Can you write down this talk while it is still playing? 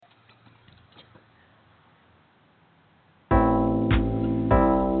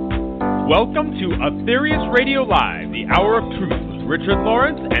Welcome to Aetherius Radio Live, the Hour of Truth with Richard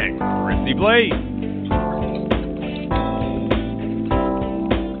Lawrence and Chrissy Blaze.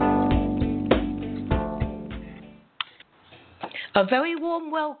 A very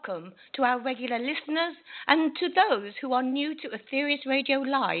warm welcome to our regular listeners and to those who are new to Aetherius Radio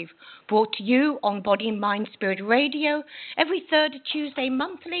Live, brought to you on Body, Mind, Spirit Radio every third Tuesday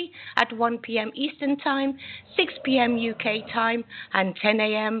monthly at 1 p.m. Eastern Time, 6 p.m. UK Time and 10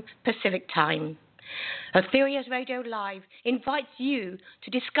 a.m. Pacific Time. Aetherius Radio Live invites you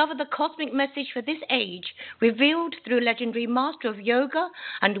to discover the cosmic message for this age, revealed through legendary master of yoga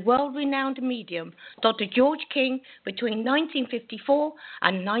and world-renowned medium, Dr. George King, between 1954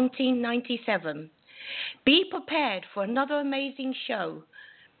 and 1997. Be prepared for another amazing show,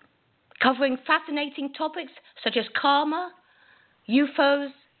 covering fascinating topics such as karma, UFOs,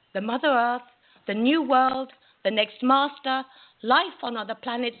 the Mother Earth, the New World, the Next Master, life on other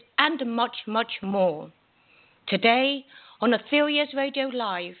planets, and much, much more. Today, on Aetherius Radio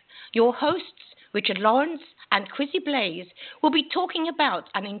Live, your hosts, Richard Lawrence and Chrissy Blaze, will be talking about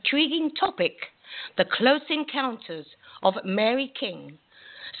an intriguing topic, the close encounters of Mary King.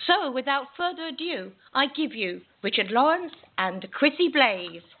 So, without further ado, I give you Richard Lawrence and Chrissy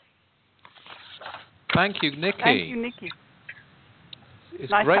Blaze. Thank you, Nikki. Thank you, Nikki.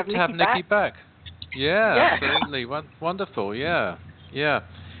 It's nice great to have Nikki back. Yeah, yeah. Absolutely. Wonderful, yeah.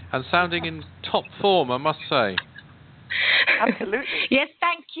 And sounding in top form, I must say. Absolutely. Yes,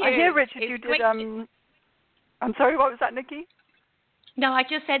 thank you. I hear, Richard, it's you did... I'm sorry, what was that, Nikki? No, I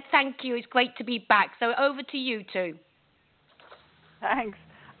just said thank you. It's great to be back. So over to you two. Thanks.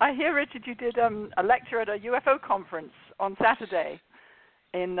 I hear, Richard, you did a lecture at a UFO conference on Saturday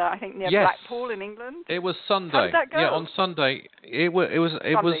in, I think, near Blackpool in England. It was Sunday. How did that go? Yeah, on Sunday. It was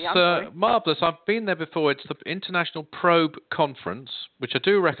marvellous. I've been there before. It's the International Probe Conference, which I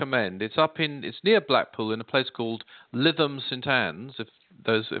do recommend. It's near Blackpool in a place called Lytham St Anne's,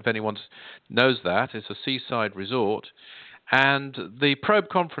 if anyone knows that. It's a seaside resort. And the Probe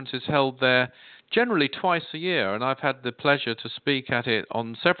Conference is held there generally twice a year, and I've had the pleasure to speak at it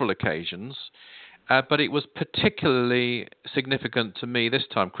on several occasions. But it was particularly significant to me this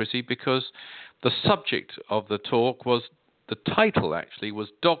time, Chrissy, because the subject of the talk was, the title actually, was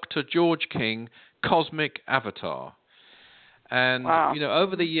Dr. George King, Cosmic Avatar. And, wow.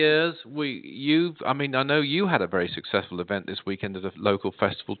 Over the years, I know you had a very successful event this weekend at a local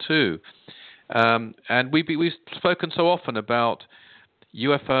festival too. And we've spoken so often about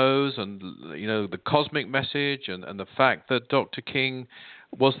UFOs and, the cosmic message and the fact that Dr. King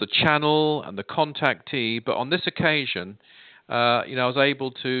was the channel and the contactee, but on this occasion, I was able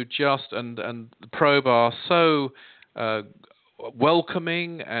to just, and the probe are so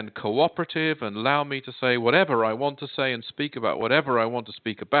welcoming and cooperative and allow me to say whatever I want to say and speak about whatever I want to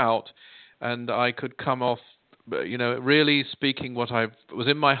speak about, and I could come off, really speaking what was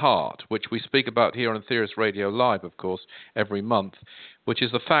in my heart, which we speak about here on Aetherius Radio Live, of course, every month, which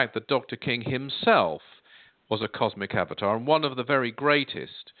is the fact that Dr. King himself was a cosmic avatar and one of the very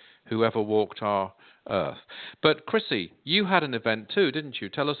greatest who ever walked our earth. But Chrissy, you had an event too, didn't you?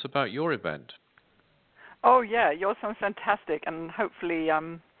 Tell us about your event. Oh yeah, yours sounds fantastic, and hopefully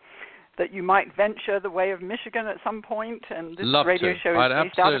that you might venture the way of Michigan at some point, and this radio show is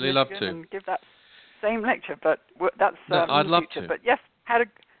based out of Michigan, and give that same lecture. But that's I'd love future. to. But yes, had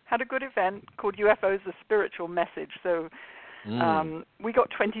a good event called UFOs: The Spiritual Message. So. We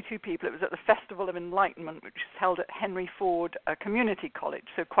got 22 people. It was at the Festival of Enlightenment, which is held at Henry Ford Community College,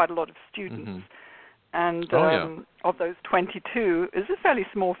 so quite a lot of students. Mm-hmm. And of those 22, it was a fairly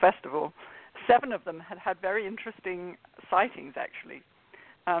small festival. 7 of them had very interesting sightings, actually.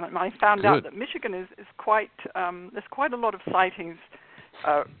 And I found out that Michigan is quite, there's quite a lot of sightings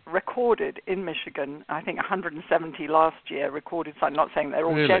recorded in Michigan. I think 170 last year recorded. So I'm not saying they're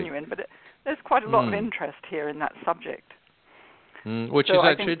all genuine, but there's quite a lot of interest here in that subject. Which is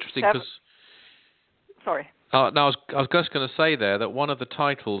actually interesting because... Sorry. No, I was just going to say there that one of the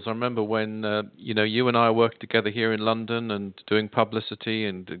titles, I remember when, you and I worked together here in London and doing publicity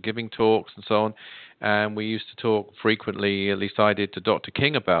and giving talks and so on, and we used to talk frequently, at least I did, to Dr.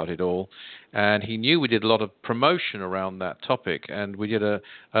 King about it all, and he knew we did a lot of promotion around that topic, and we did a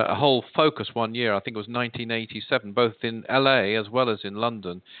whole focus one year, I think it was 1987, both in LA as well as in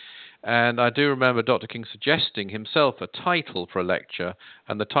London. And I do remember Dr. King suggesting himself a title for a lecture,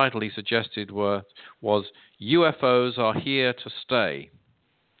 and the title he suggested was UFOs Are Here to Stay.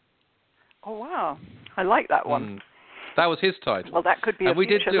 Oh, wow. I like that one. That was his title. Well, that could be a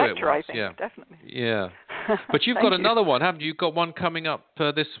future lecture, I think, definitely. Yeah. But you've got another one, haven't you? You've got one coming up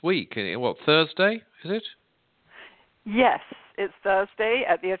this week. What, Thursday, is it? Yes. it's Thursday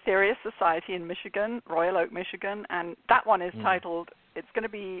at the Aetherius Society in Michigan, Royal Oak, Michigan, and that one is titled, it's going to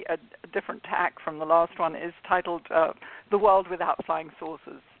be a different tack from the last one, is titled The World Without Flying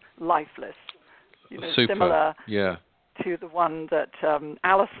Saucers, Lifeless. Super. Similar to the one that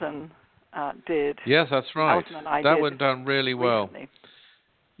Alison did. Yes, that's right. Alison and I that did went down really well. recently.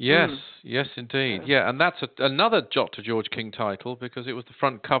 Yes, yes, indeed. Yeah, and that's another Dr. George King title because it was the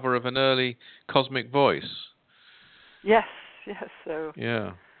front cover of an early Cosmic Voice. Yes. So.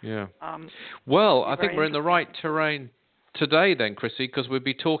 Yeah. Well, I think we're in the right interesting. terrain today, then, Chrissy, because we'll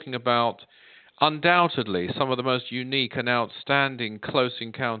be talking about undoubtedly some of the most unique and outstanding close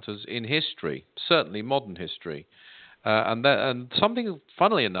encounters in history, certainly modern history, and something,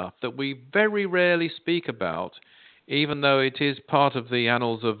 funnily enough, that we very rarely speak about, even though it is part of the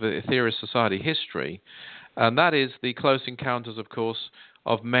annals of the Aetherius Society history, and that is the close encounters, of course,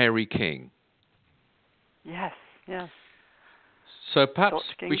 of Mary King. Yes. So perhaps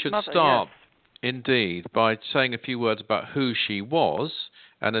we should start, indeed, by saying a few words about who she was,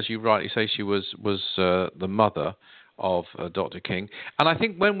 and as you rightly say, she was the mother of Dr. King. And I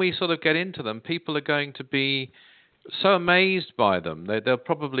think when we sort of get into them, people are going to be so amazed by them. They'll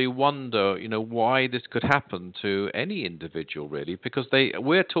probably wonder, why this could happen to any individual, really, because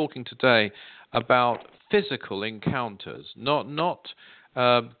we're talking today about physical encounters, not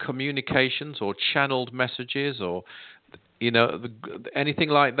communications or channeled messages or anything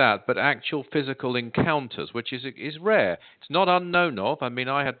like that, but actual physical encounters, which is rare. It's not unknown of. I mean,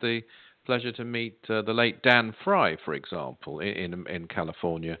 I had the pleasure to meet the late Dan Fry, for example, in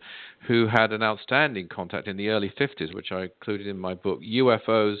California, who had an outstanding contact in the early 50s, which I included in my book,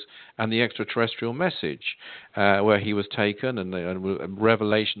 UFOs and the Extraterrestrial Message, where he was taken and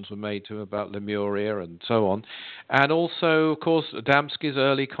revelations were made to him about Lemuria and so on. And also, of course, Adamski's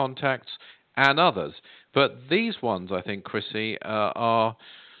early contacts and others. But these ones, I think, Chrissy, are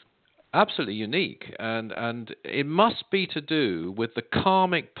absolutely unique, and it must be to do with the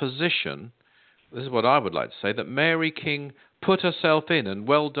karmic position, this is what I would like to say, that Mary King put herself in, and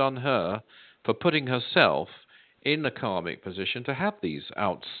well done her for putting herself in a karmic position to have these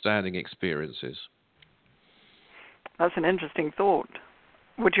outstanding experiences. That's an interesting thought.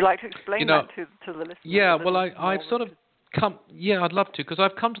 Would you like to explain that to the listeners? Yeah, well, I've sort of I'd love to, because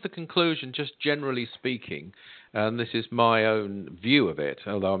I've come to the conclusion, just generally speaking, and this is my own view of it,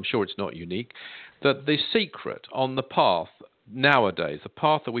 although I'm sure it's not unique, that the secret on the path nowadays, the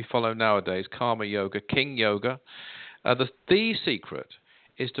path that we follow nowadays, Karma Yoga, King Yoga, the secret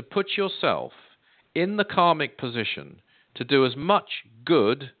is to put yourself in the karmic position to do as much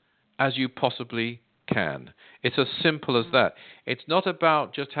good as you possibly can. It's as simple as that. It's not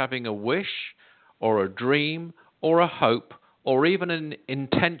about just having a wish or a dream or a hope, or even an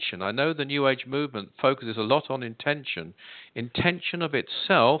intention. I know the New Age movement focuses a lot on intention. Intention of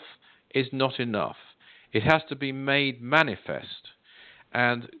itself is not enough. It has to be made manifest.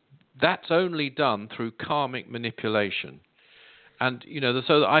 And that's only done through karmic manipulation. And,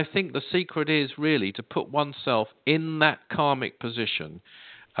 so I think the secret is really to put oneself in that karmic position.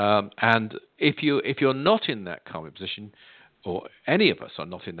 And if you're not in that karmic position, or any of us are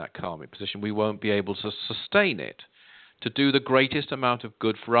not in that karmic position, we won't be able to sustain it, to do the greatest amount of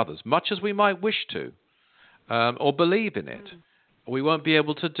good for others, much as we might wish to, or believe in it. We won't be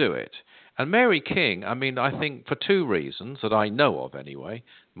able to do it. And Mary King, I mean, I think for two reasons that I know of anyway,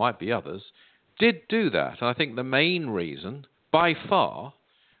 might be others, did do that. And I think the main reason, by far,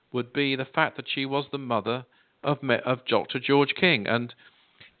 would be the fact that she was the mother of Dr. George King. And,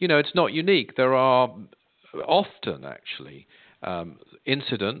 it's not unique. There are often, actually,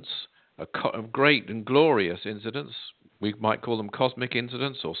 incidents, great and glorious incidents, we might call them cosmic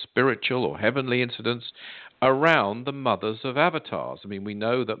incidents or spiritual or heavenly incidents, around the mothers of avatars. I mean, we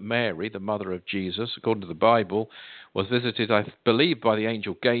know that Mary, the mother of Jesus, according to the Bible, was visited, I believe, by the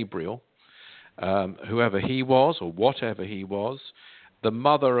angel Gabriel, whoever he was or whatever he was. The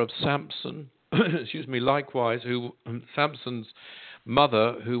mother of Samson, likewise, Samson's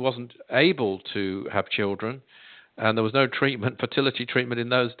mother, who wasn't able to have children, and there was no fertility treatment in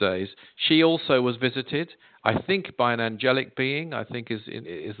those days, she also was visited, I think, by an angelic being, I think is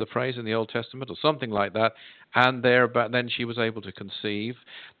the phrase in the Old Testament, or something like that, and then she was able to conceive.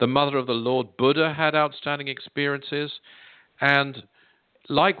 The mother of the Lord Buddha had outstanding experiences, and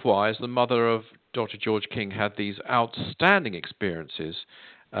likewise, the mother of Dr. George King had these outstanding experiences,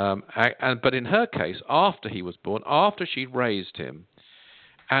 but in her case, after he was born, after she'd raised him,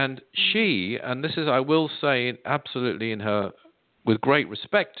 and she, and this is, I will say, absolutely with great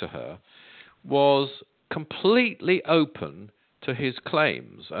respect to her, was completely open to his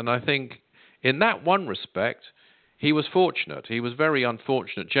claims. And I think in that one respect, he was fortunate. He was very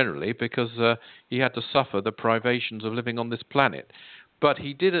unfortunate generally because he had to suffer the privations of living on this planet. But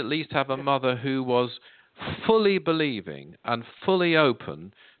he did at least have a mother who was fully believing and fully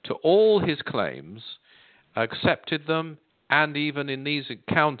open to all his claims, accepted them, and even in these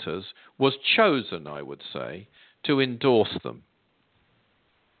encounters was chosen, I would say, to endorse them.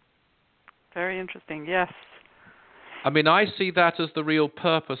 Very interesting, yes. I mean, I see that as the real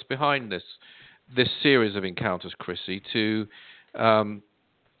purpose behind this series of encounters, Chrissy, to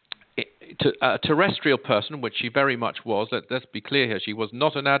a terrestrial person, which she very much was. Let's be clear here. She was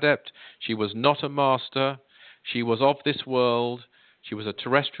not an adept. She was not a master. She was of this world. She was a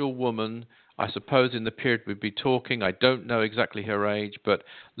terrestrial woman. I suppose in the period we'd be talking, I don't know exactly her age, but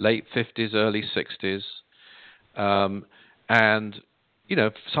late 50s, early 60s. And, you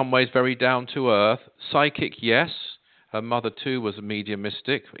know, some ways very down to earth. Psychic, yes. Her mother, too, was a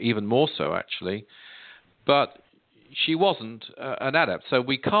mediumistic, even more so, actually. But she wasn't an adept. So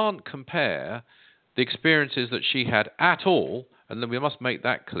we can't compare the experiences that she had at all, and then we must make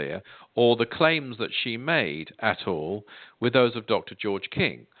that clear, or the claims that she made at all with those of Dr. George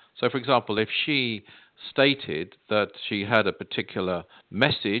King. So, for example, if she stated that she had a particular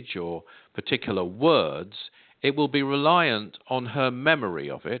message or particular words, it will be reliant on her memory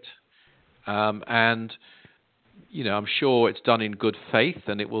of it, and you know, I'm sure it's done in good faith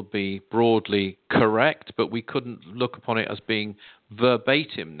and it will be broadly correct, but we couldn't look upon it as being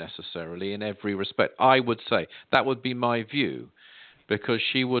verbatim necessarily in every respect. I would say that would be my view, because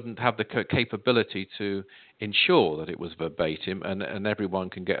she wouldn't have the capability to ensure that it was verbatim, and everyone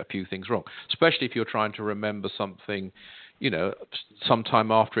can get a few things wrong, especially if you're trying to remember something, you know,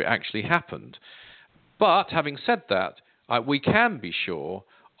 sometime after it actually happened. But having said that, we can be sure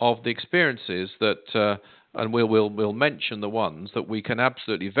of the experiences that and we'll mention the ones that we can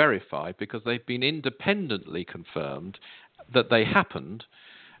absolutely verify because they've been independently confirmed that they happened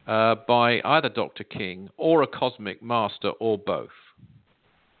by either Dr. King or a cosmic master or both.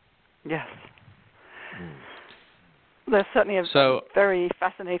 Yes. There's certainly a very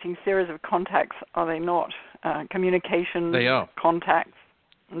fascinating series of contacts, are they not? Communication, they are. Contacts,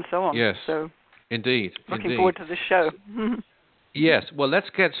 and so on. Yes, so indeed. Looking forward to this show. Yes, well, let's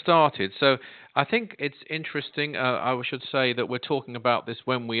get started. So I think it's interesting, I should say, that we're talking about this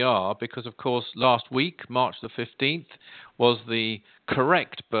when we are, because, of course, last week, March the 15th, was the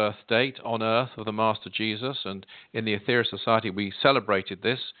correct birth date on Earth of the Master Jesus, and in the Aetherius Society we celebrated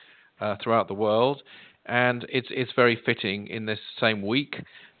this throughout the world, and it's very fitting in this same week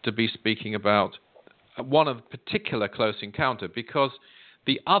to be speaking about one of particular close encounter, because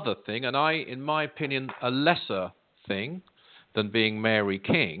the other thing, and in my opinion, a lesser thing than being Mary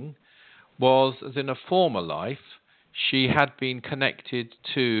King, was as in a former life she had been connected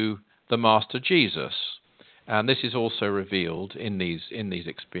to the Master Jesus, and this is also revealed in these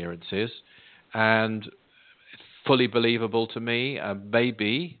experiences, and fully believable to me,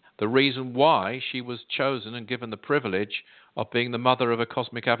 maybe the reason why she was chosen and given the privilege of being the mother of a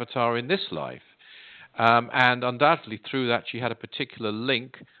cosmic avatar in this life, and undoubtedly through that she had a particular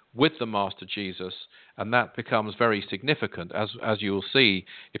link with the Master Jesus, and that becomes very significant, as you will see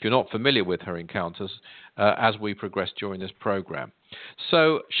if you're not familiar with her encounters, as we progress during this program.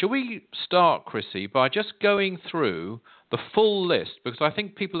 So shall we start, Chrissy, by just going through the full list, because I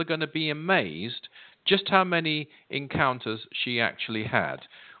think people are going to be amazed just how many encounters she actually had.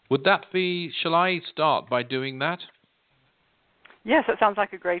 Would that be, shall I start by doing that? Yes, that sounds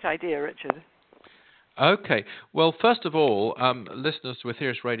like a great idea, Richard. Okay. Well, first of all, listeners to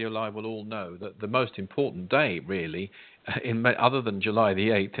Aetherius Radio Live will all know that the most important day, really, other than July the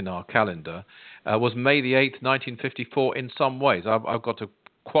 8th in our calendar, was May the 8th, 1954 in some ways. I've got to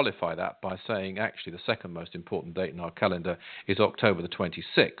qualify that by saying actually the second most important date in our calendar is October the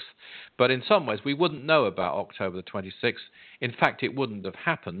 26th. But in some ways, we wouldn't know about October the 26th. In fact, it wouldn't have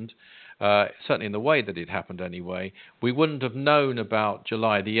happened, certainly in the way that it happened anyway. We wouldn't have known about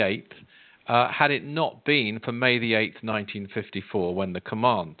July the 8th had it not been for May the 8th, 1954, when the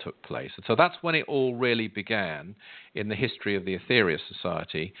command took place. And so that's when it all really began in the history of the Aetherius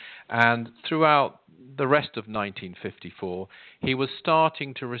Society. And throughout the rest of 1954, he was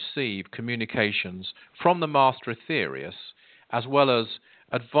starting to receive communications from the Master Aetherius, as well as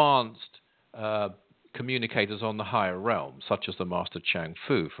advanced communicators on the higher realms, such as the Master Chang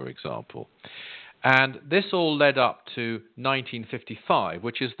Fu, for example. And this all led up to 1955,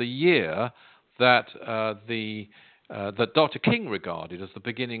 which is the year that that Dr. King regarded as the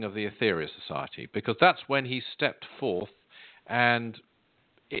beginning of the Aetherius Society, because that's when he stepped forth and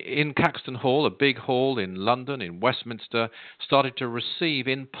in Caxton Hall, a big hall in London, in Westminster, started to receive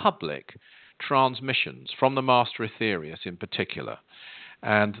in public transmissions from the Master Aetherius in particular.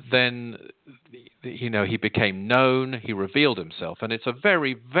 And then, he became known, he revealed himself. And it's a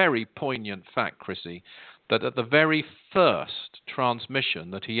very, very poignant fact, Chrissy, that at the very first transmission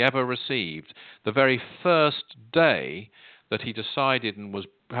that he ever received, the very first day that he decided and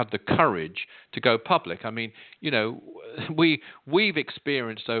had the courage to go public. I mean, we've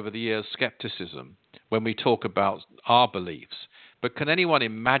experienced over the years skepticism when we talk about our beliefs. But can anyone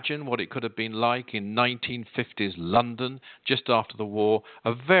imagine what it could have been like in 1950s London, just after the war?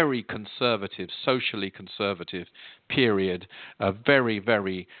 A very conservative, socially conservative period, a very,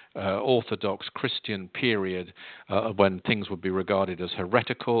 very orthodox Christian period when things would be regarded as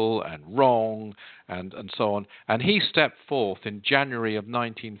heretical and wrong and so on. And he stepped forth in January of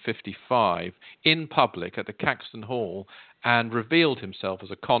 1955 in public at the Caxton Hall and revealed himself as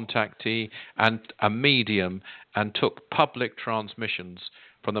a contactee and a medium and took public transmissions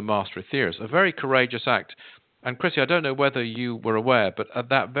from the Master Aetherius. A very courageous act. And Chrissy, I don't know whether you were aware, but at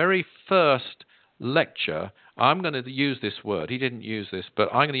that very first lecture, I'm going to use this word. He didn't use this, but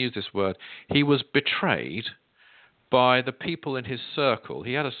I'm going to use this word. He was betrayed by the people in his circle.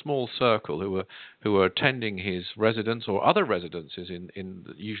 He had a small circle who were attending his residence or other residences in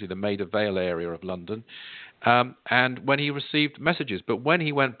usually the Maida Vale area of London. And when he received messages, but when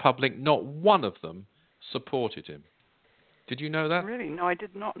he went public, not one of them supported him. Did you know that? Really? No, I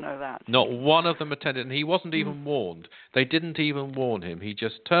did not know that. Not one of them attended, and he wasn't even warned. They didn't even warn him. He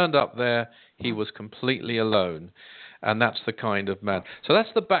just turned up there. He was completely alone, and that's the kind of man. So that's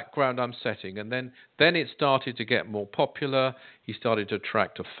the background I'm setting, and then it started to get more popular. He started to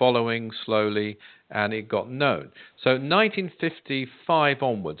attract a following slowly, and it got known. So 1955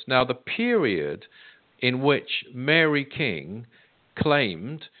 onwards. Now, the period in which Mary King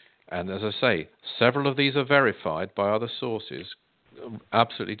claimed, and as I say, several of these are verified by other sources,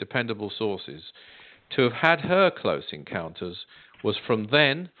 absolutely dependable sources, to have had her close encounters was from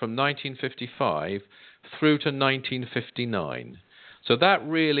 1955 through to 1959. So that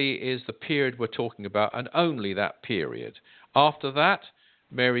really is the period we're talking about, and only that period. After that,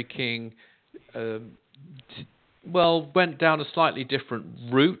 Mary King went down a slightly different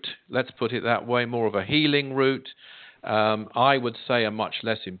route, let's put it that way, more of a healing route. I would say a much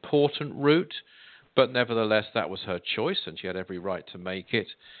less important route, but nevertheless that was her choice and she had every right to make it,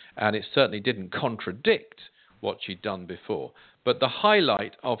 and it certainly didn't contradict what she'd done before. But the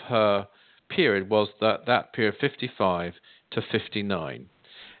highlight of her period was that period 55 to 59.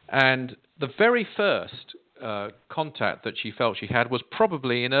 And the very first contact that she felt she had was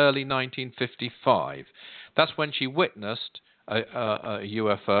probably in early 1955. That's when she witnessed a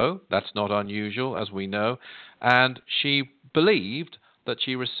UFO. That's not unusual, as we know. And she believed that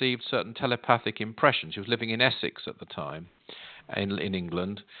she received certain telepathic impressions. She was living in Essex at the time, in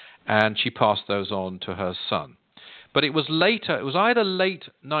England, and she passed those on to her son. But it was later, it was either late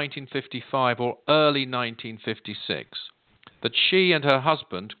 1955 or early 1956, that she and her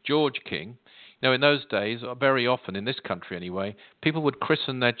husband, George King, in those days, very often in this country anyway, people would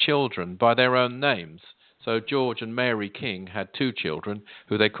christen their children by their own names. So George and Mary King had two children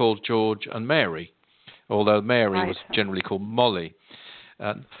who they called George and Mary, although Mary was generally called Molly,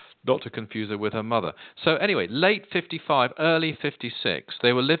 not to confuse her with her mother. So anyway, late 55, early 56,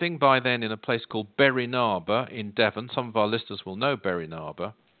 they were living by then in a place called Bury Narber in Devon. Some of our listeners will know Bury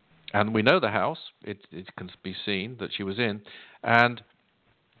Narber, and we know the house. It can be seen that she was in. And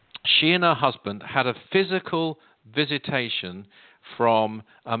she and her husband had a physical visitation from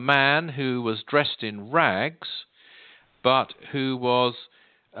a man who was dressed in rags, but who was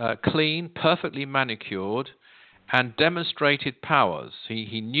clean, perfectly manicured, and demonstrated powers.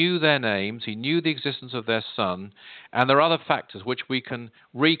 He knew their names, he knew the existence of their son, and there are other factors which we can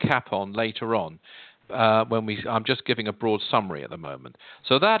recap on later on. I'm just giving a broad summary at the moment.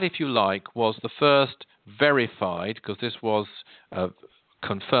 So that, if you like, was the first verified, because this was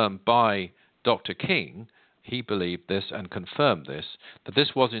confirmed by Dr. King. He believed this and confirmed this, that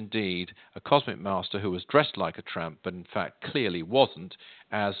this was indeed a cosmic master who was dressed like a tramp, but in fact clearly wasn't,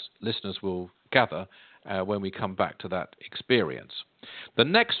 as listeners will gather when we come back to that experience. The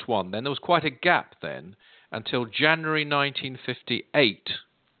next one, then, there was quite a gap then, until January 1958.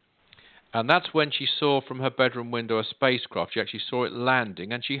 And that's when she saw from her bedroom window a spacecraft. She actually saw it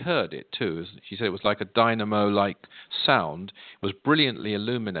landing, and she heard it too. She said it was like a dynamo-like sound. It was brilliantly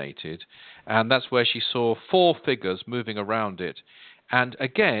illuminated, and that's where she saw 4 figures moving around it. And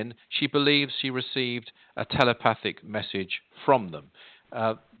again, she believes she received a telepathic message from them.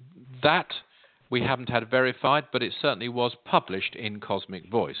 That we haven't had verified, but it certainly was published in Cosmic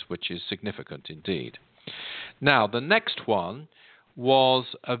Voice, which is significant indeed. Now, the next one was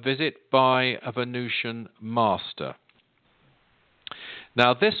a visit by a Venusian master.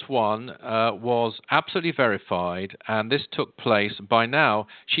 Now, this one was absolutely verified, and this took place. By now,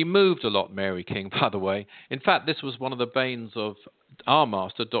 she moved a lot, Mary King, by the way. In fact, this was one of the banes of our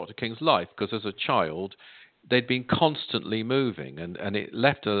master, Dr. King's life, because as a child, they'd been constantly moving, and it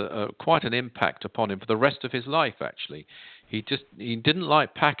left quite an impact upon him for the rest of his life, actually. He didn't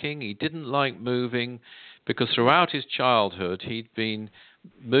like packing, he didn't like moving, because throughout his childhood, he'd been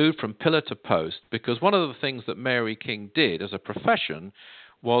moved from pillar to post, because one of the things that Mary King did as a profession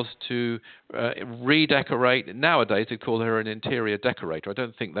was to redecorate. Nowadays, they'd call her an interior decorator. I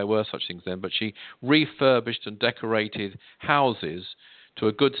don't think there were such things then, but she refurbished and decorated houses to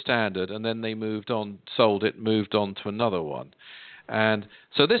a good standard, and then they moved on, sold it, moved on to another one. And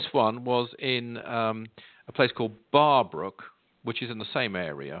so this one was in a place called Barbrook, which is in the same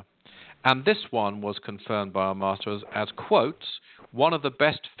area. And this one was confirmed by our master as quotes, one of the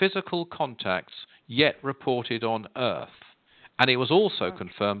best physical contacts yet reported on Earth. And it was also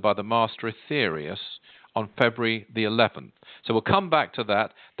confirmed by the master Aetherius on February the 11th. So we'll come back to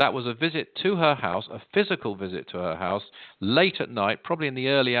that. That was a visit to her house, a physical visit to her house, late at night, probably in the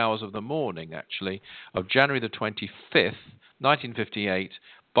early hours of the morning, actually, of January the 25th, 1958,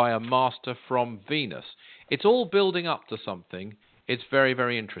 by a master from Venus. It's all building up to something. It's very,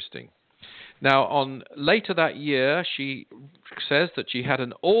 very interesting. Now, later that year, she says that she had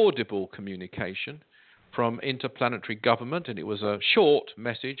an audible communication from interplanetary government, and it was a short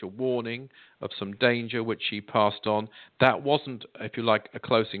message, a warning of some danger which she passed on. That wasn't, if you like, a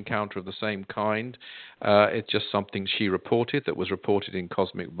close encounter of the same kind. It's just something she reported that was reported in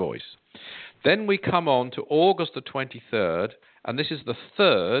Cosmic Voice. Then we come on to August the 23rd, and this is the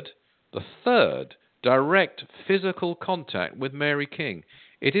third direct physical contact with Mary King.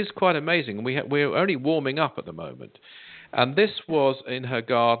 It is quite amazing, and we're only warming up at the moment. And this was in her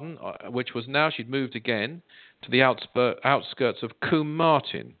garden, which was now she'd moved again to the outskirts of Combe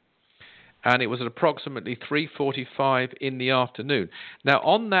Martin. And it was at approximately 3:45 in the afternoon. Now,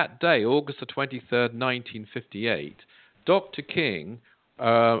 on that day, August the 23rd, 1958, Dr. King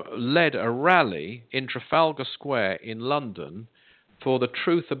led a rally in Trafalgar Square in London for the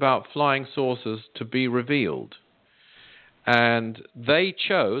truth about flying saucers to be revealed. And they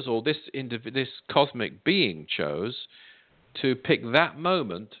chose, or this cosmic being chose, to pick that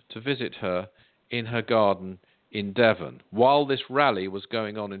moment to visit her in her garden in Devon while this rally was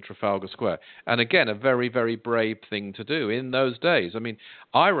going on in Trafalgar Square. And again, a very, very brave thing to do in those days. I mean,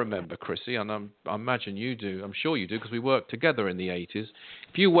 I remember, Chrissy, and I imagine you do, I'm sure you do, because we worked together in the 80s.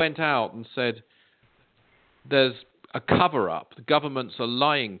 If you went out and said, there's a cover-up, the governments are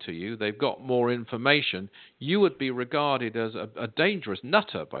lying to you, they've got more information, you would be regarded as a dangerous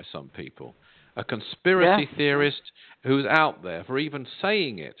nutter by some people, a conspiracy theorist who's out there for even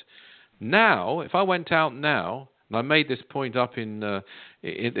saying it. Now, if I went out now, and I made this point up at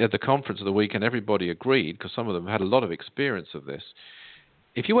the conference of the week, and everybody agreed, because some of them had a lot of experience of this,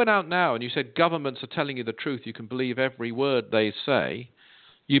 if you went out now and you said governments are telling you the truth, you can believe every word they say,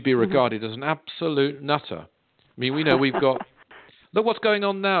 you'd be regarded as an absolute nutter. I mean, we know we've got... Look what's going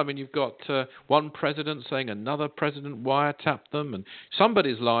on now. I mean, you've got one president saying another president wiretapped them, and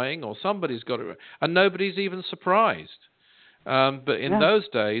somebody's lying or somebody's got it, and nobody's even surprised. But in those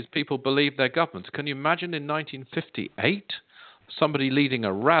days, people believed their governments. Can you imagine in 1958, somebody leading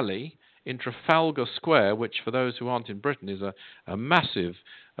a rally in Trafalgar Square, which for those who aren't in Britain is a massive,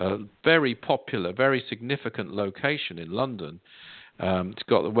 very popular, very significant location in London. It's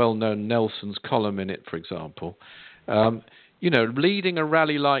got the well-known Nelson's column in it, for example. Leading a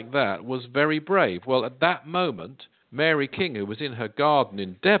rally like that was very brave. Well, at that moment, Mary King, who was in her garden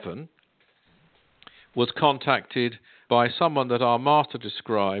in Devon, was contacted by someone that our master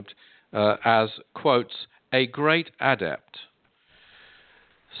described as, quotes, a great adept.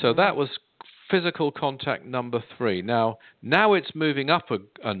 So that was physical contact number 3. Now it's moving up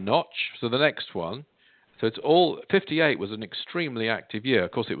a notch. So the next one. So it's all 58 was an extremely active year.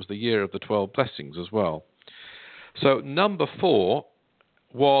 Of course, it was the year of the 12 blessings as well. So number 4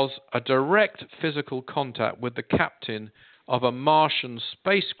 was a direct physical contact with the captain of a Martian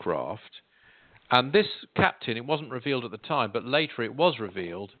spacecraft. And this captain, it wasn't revealed at the time, but later it was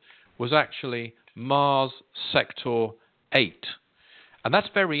revealed, was actually Mars Sector 8. And that's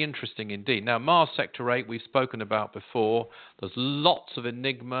very interesting indeed. Now, Mars Sector 8 we've spoken about before. There's lots of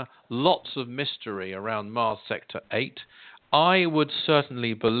enigma, lots of mystery around Mars Sector 8. I would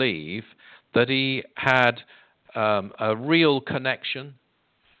certainly believe that he had a real connection,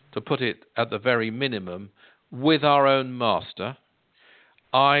 to put it at the very minimum, with our own master.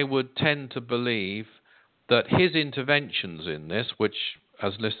 I would tend to believe that his interventions in this, which,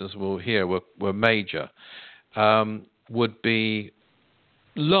 as listeners will hear, were major, would be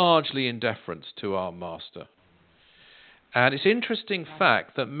largely in deference to our Master. And it's an interesting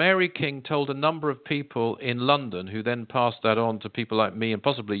fact that Mary King told a number of people in London, who then passed that on to people like me and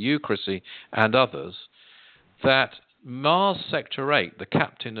possibly you, Chrissy, and others, that Mars Sector 8, the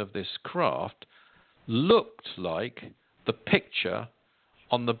captain of this craft, looked like the picture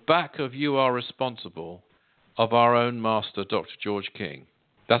on the back of You Are Responsible of our own Master, Dr. George King.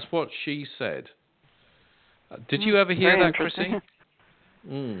 That's what she said. Did you ever hear that, Chrissy?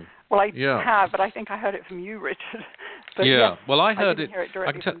 Well, I have, but I think I heard it from you, Richard. But yeah, yes, well, I heard didn't hear it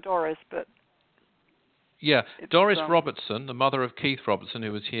directly from Doris, but... Yeah, Doris Robertson, the mother of Keith Robertson,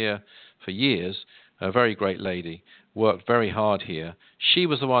 who was here for years, a very great lady, worked very hard here. She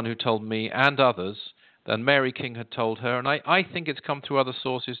was the one who told me and others, and Mary King had told her, and I think it's come through other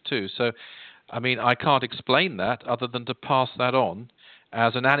sources too. So, I mean, I can't explain that other than to pass that on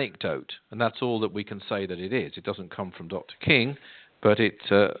as an anecdote, and that's all that we can say that it is. It doesn't come from Dr. King, but it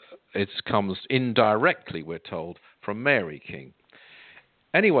comes indirectly, we're told, from Mary King.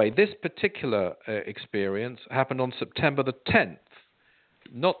 Anyway, this particular experience happened on September the 10th,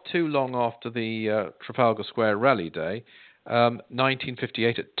 not too long after the Trafalgar Square Rally Day,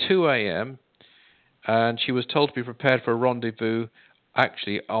 1958 at 2 a.m., and she was told to be prepared for a rendezvous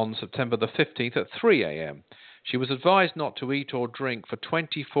actually on September the 15th at 3 a.m. She was advised not to eat or drink for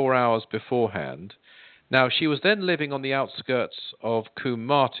 24 hours beforehand. Now, she was then living on the outskirts of Combe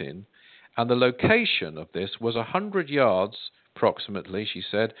Martin, and the location of this was 100 yards, approximately, she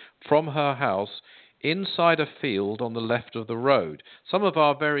said, from her house inside a field on the left of the road. Some of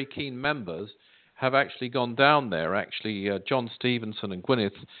our very keen members have actually gone down there. Actually, John Stevenson and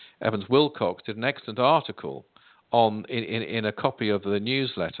Gwyneth Evans-Wilcox did an excellent article in a copy of the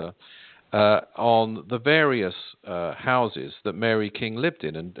newsletter on the various houses that Mary King lived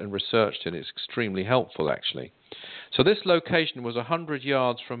in and researched in. It's extremely helpful, actually. So this location was 100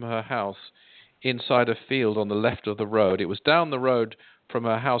 yards from her house inside a field on the left of the road. It was down the road from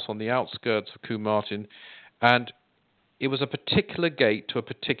her house on the outskirts of Combe Martin, and it was a particular gate to a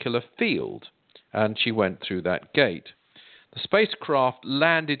particular field, and she went through that gate. The spacecraft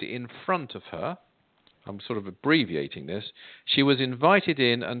landed in front of her. I'm sort of abbreviating this. She was invited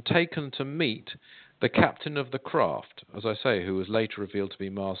in and taken to meet the captain of the craft, as I say, who was later revealed to be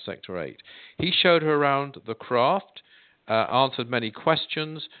Mars Sector 8. He showed her around the craft, answered many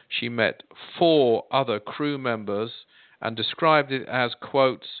questions. She met 4 other crew members and described it as,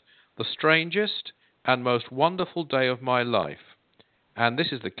 quotes, the strangest and most wonderful day of my life. And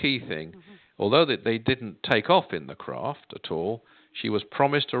this is the key thing. Although they didn't take off in the craft at all, she was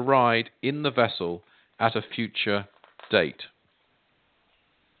promised a ride in the vessel at a future date.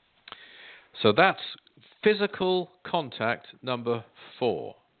 So that's physical contact number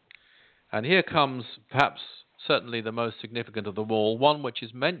 4. And here comes perhaps certainly the most significant of them all, one which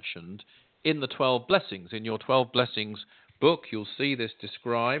is mentioned in the 12 Blessings. In your 12 Blessings book, you'll see this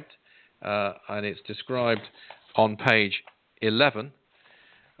described, and it's described on page 11,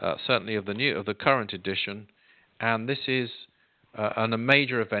 certainly of the current edition. And this is a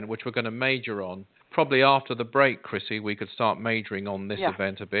major event which we're going to major on. Probably after the break, Chrissy, we could start majoring on this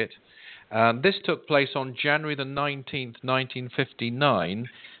event a bit. This took place on January the 19th, 1959,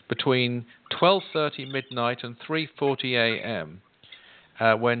 between 12:30 midnight and 3:40 a.m.,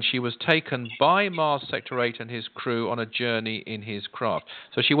 when she was taken by Mars Sector 8 and his crew on a journey in his craft.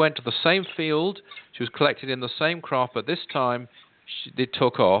 So she went to the same field, she was collected in the same craft, but this time it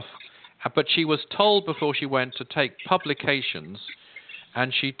took off. But she was told before she went to take publications,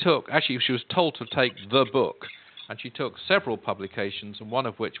 and she was told to take the book, and she took several publications, and one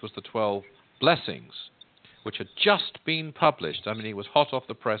of which was the 12 Blessings, which had just been published. I mean, it was hot off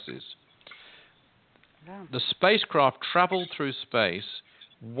the presses. Yeah. The spacecraft traveled through space,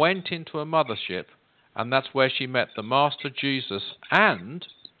 went into a mothership, and that's where she met the Master Jesus, and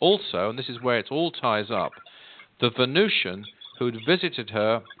also, and this is where it all ties up, the Venusian who'd visited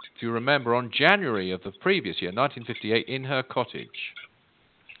her, if you remember, on January of the previous year, 1958, in her cottage.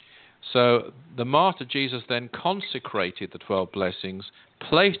 So the Master Jesus then consecrated the 12 Blessings,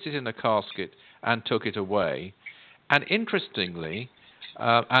 placed it in a casket, and took it away. And interestingly,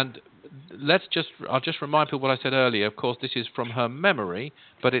 and I'll just remind people what I said earlier. Of course, this is from her memory,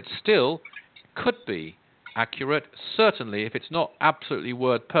 but it still could be accurate. Certainly, if it's not absolutely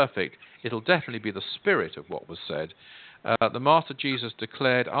word perfect, it'll definitely be the spirit of what was said. The Master Jesus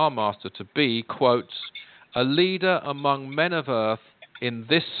declared our Master to be, quotes, a leader among men of earth in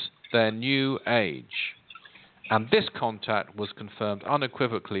this their new age. And this contact was confirmed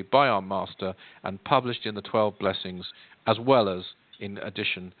unequivocally by our Master and published in the 12 Blessings, as well as in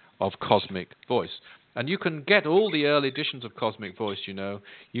edition of Cosmic Voice. And you can get all the early editions of Cosmic Voice, you know.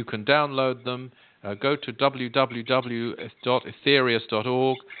 You can download them. Go to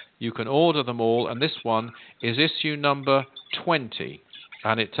www.etherius.org. You can order them all. And this one is issue number 20.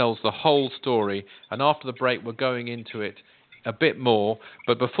 And it tells the whole story. And after the break, we're going into it a bit more.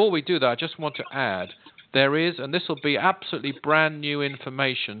 But before we do that, I just want to add, there is, and this will be absolutely brand new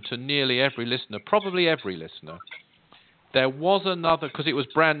information to nearly every listener, probably every listener. There was another, because it was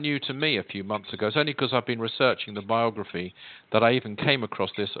brand new to me a few months ago. It's only because I've been researching the biography that I even came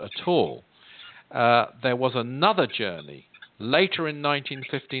across this at all. There was another journey later in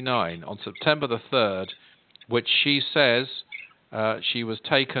 1959 on September the 3rd, which she says she was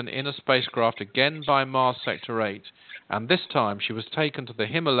taken in a spacecraft again by Mars Sector 8, and this time she was taken to the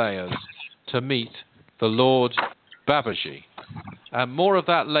Himalayas to meet the Lord Babaji. More of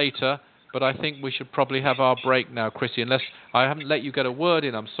that later. But I think we should probably have our break now, Chrissy, unless I haven't let you get a word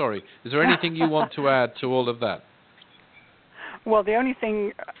in. I'm sorry. Is there anything you want to add to all of that? Well, the only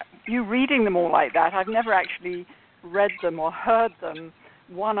thing, you reading them all like that, I've never actually read them or heard them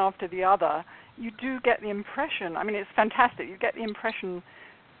one after the other. You do get the impression, I mean, it's fantastic. You get the impression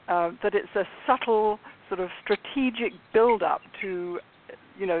that it's a subtle sort of strategic build-up to,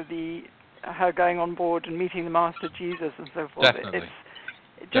 you know, her going on board and meeting the Master Jesus and so forth. Definitely.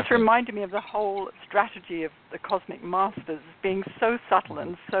 It just reminded me of the whole strategy of the Cosmic Masters being so subtle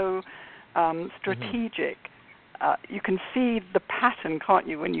and so strategic. You can see the pattern, can't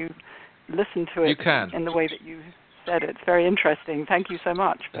you, when you listen to it you can. In the way that you said it. It's very interesting. Thank you so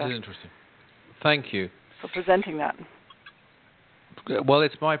much. That is interesting. Thank you. For presenting that. Well,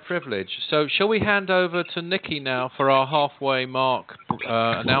 it's my privilege. So shall we hand over to Nikki now for our halfway mark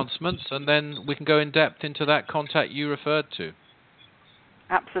announcements, and then we can go in depth into that contact you referred to?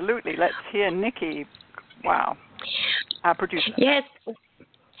 Absolutely. Let's hear Nikki. Wow. Our producer. Yes,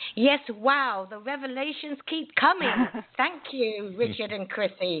 wow. The revelations keep coming. Thank you, Richard and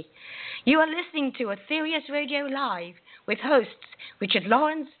Chrissy. You are listening to Aetherius Radio Live with hosts Richard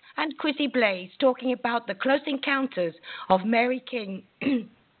Lawrence and Chrissy Blaze talking about the close encounters of Mary King.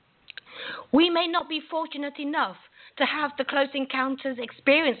 We may not be fortunate enough to have the close encounters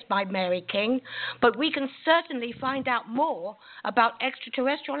experienced by Mary King, but we can certainly find out more about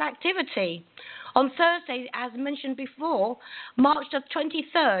extraterrestrial activity. On Thursday, as mentioned before, March the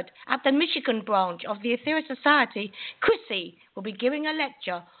 23rd, at the Michigan branch of the Aetherius Society, Chrissy will be giving a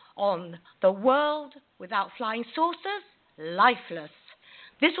lecture on the world without flying saucers, lifeless.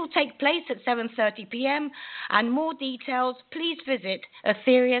 This will take place at 7:30 p.m. and more details, please visit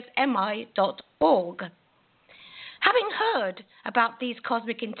aetheriusmi.org. Having heard about these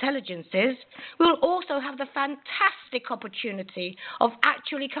cosmic intelligences, we will also have the fantastic opportunity of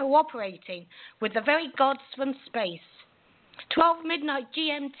actually cooperating with the very gods from space. 12 midnight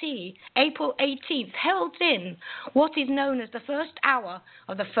GMT, April 18th, heralds in what is known as the first hour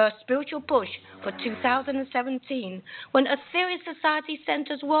of the first spiritual push for 2017, when Aetherius Society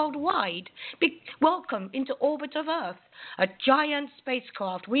centers worldwide welcome into orbit of Earth a giant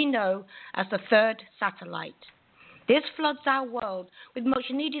spacecraft we know as the third satellite. This floods our world with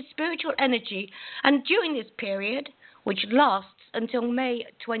much needed spiritual energy, and during this period, which lasts until May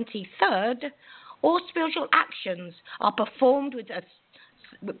 23rd, all spiritual actions are performed with a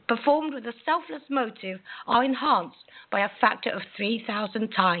selfless motive are enhanced by a factor of 3,000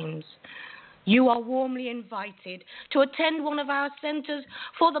 times. You are warmly invited to attend one of our centers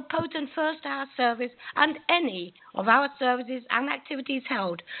for the potent first hour service and any of our services and activities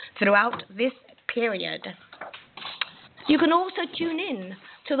held throughout this period. You can also tune in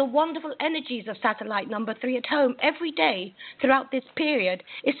to the wonderful energies of satellite number 3 at home every day throughout this period,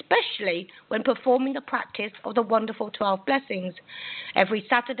 especially when performing the practice of the wonderful 12 blessings. Every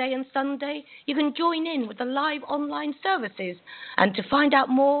Saturday and Sunday, you can join in with the live online services. And to find out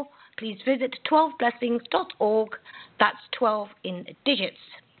more, please visit 12blessings.org. That's 12 in digits.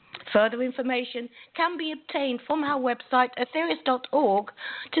 Further information can be obtained from our website, aetherius.org,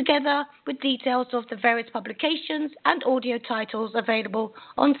 together with details of the various publications and audio titles available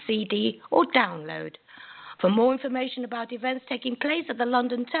on CD or download. For more information about events taking place at the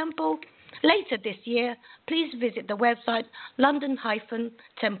London Temple later this year, please visit the website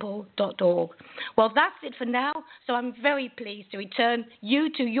london-temple.org. Well, that's it for now, so I'm very pleased to return you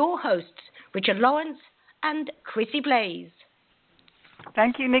to your hosts, Richard Lawrence and Chrissy Blaze.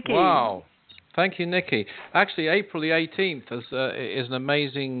 Thank you, Nikki. Wow. Thank you, Nikki. Actually, April the 18th is an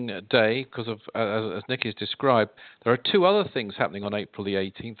amazing day because of, as Nikki has described, there are two other things happening on April the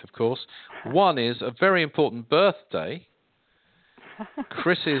 18th, of course. One is a very important birthday.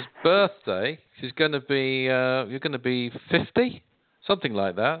 Chris's birthday. She's going to be, you're going to be 50? Something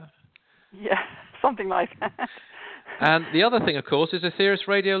like that. Yeah, something like that. And the other thing, of course, is Aetherius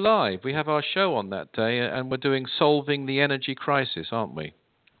Radio Live. We have our show on that day, and we're doing Solving the Energy Crisis, aren't we?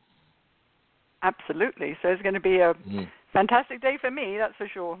 Absolutely. So it's going to be a fantastic day for me, that's for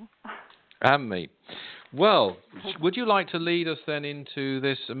sure. And me. Well, would you like to lead us then into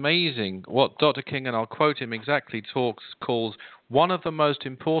this amazing, what Dr. King, and I'll quote him exactly, calls one of the most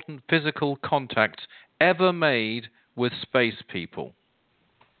important physical contacts ever made with space people?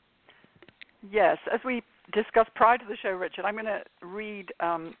 Yes, as we discussed prior to the show, Richard, I'm going to read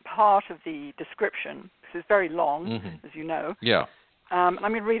part of the description, because it's very long, as you know. Yeah. I'm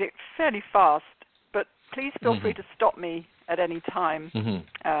going to read it fairly fast, but please feel free to stop me at any time to make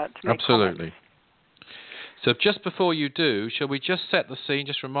Absolutely. comments. So just before you do, shall we just set the scene,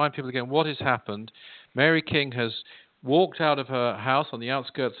 just remind people again what has happened. Mary King has walked out of her house on the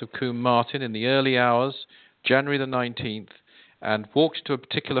outskirts of Combe Martin in the early hours, January the 19th, and walked to a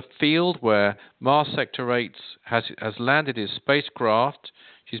particular field where Mars Sector 8 has landed his spacecraft.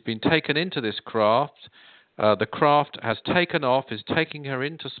 She's been taken into this craft. The craft has taken off, is taking her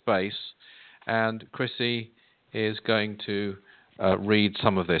into space, and Chrissy is going to read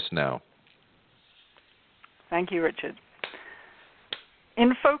some of this now. Thank you, Richard.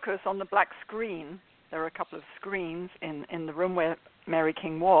 In focus on the black screen, there are a couple of screens in the room where Mary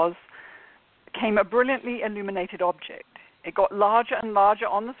King was, came a brilliantly illuminated object. It got larger and larger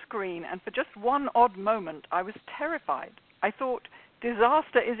on the screen, and for just one odd moment, I was terrified. I thought,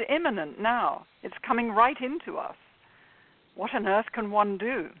 disaster is imminent now. It's coming right into us. What on earth can one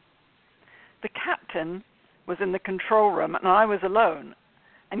do? The captain was in the control room, and I was alone.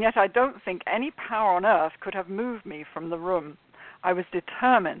 And yet I don't think any power on earth could have moved me from the room. I was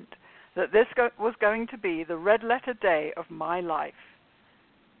determined that this was going to be the red-letter day of my life.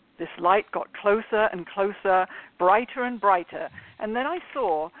 This light got closer and closer, brighter and brighter, and then I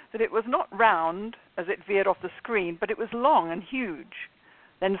saw that it was not round as it veered off the screen, but it was long and huge.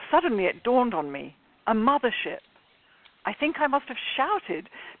 Then suddenly it dawned on me, a mothership. I think I must have shouted,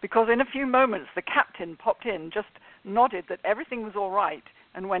 because in a few moments the captain popped in, just nodded that everything was all right,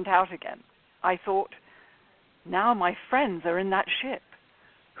 and went out again. I thought, now my friends are in that ship.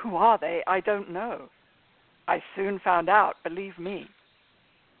 Who are they? I don't know. I soon found out, believe me.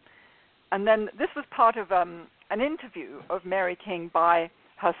 And then this was part of an interview of Mary King by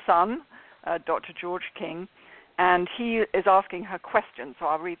her son, Dr. George King, and he is asking her questions, so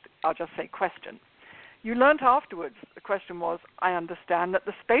I'll just say question. You learnt afterwards, the question was, I understand, that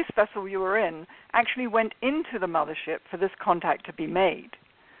the space vessel you were in actually went into the mothership for this contact to be made.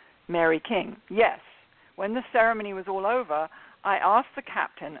 Mary King, yes. When the ceremony was all over, I asked the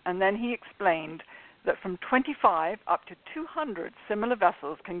captain, and then he explained that from 25 up to 200 similar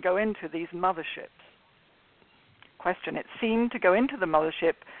vessels can go into these motherships. Question, it seemed to go into the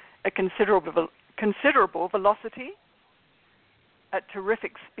mothership at considerable velocity, at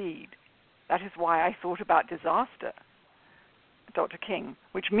terrific speed. That is why I thought about disaster. Dr. King,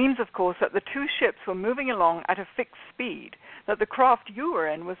 which means, of course, that the two ships were moving along at a fixed speed, that the craft you were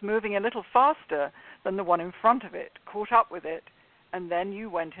in was moving a little faster than the one in front of it, caught up with it, and then you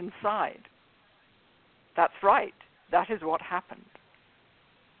went inside. That's right. That is what happened.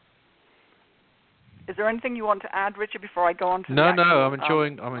 Is there anything you want to add, Richard, before I go on to No, the actual,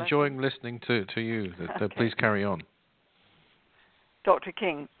 I'm enjoying listening to you. Okay. Please carry on. Dr.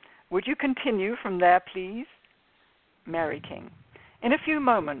 King, would you continue from there, please? Mary King. In a few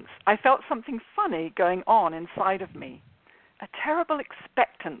moments, I felt something funny going on inside of me, a terrible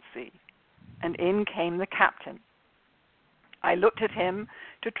expectancy, and in came the captain. I looked at him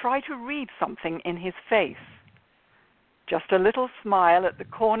to try to read something in his face. Just a little smile at the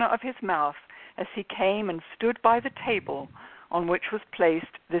corner of his mouth as he came and stood by the table on which was placed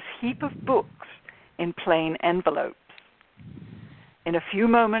this heap of books in plain envelopes. In a few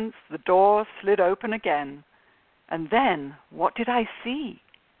moments, the door slid open again, and then what did I see?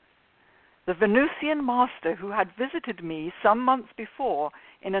 The Venusian master who had visited me some months before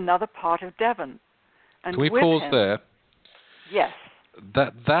in another part of Devon. And Can we pause him, there? Yes.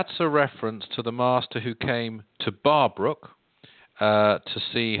 That's a reference to the master who came to Barbrook to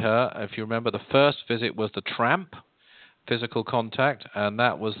see her. If you remember, the first visit was the tramp, physical contact, and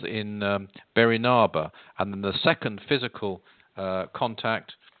that was in Berrinaba. And then the second physical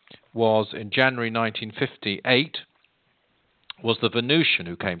contact was in January 1958 was the Venusian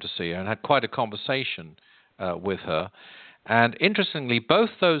who came to see her and had quite a conversation with her. And interestingly, both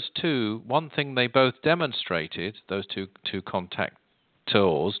those two, one thing they both demonstrated, those two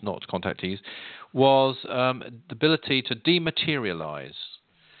contactors, not contactees, was the ability to dematerialize.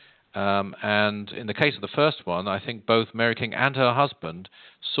 And in the case of the first one, I think both Mary King and her husband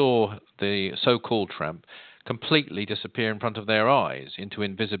saw the so-called tramp completely disappear in front of their eyes into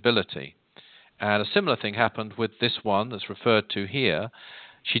invisibility. And a similar thing happened with this one that's referred to here.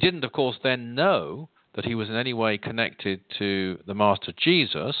 She didn't, of course, then know that he was in any way connected to the Master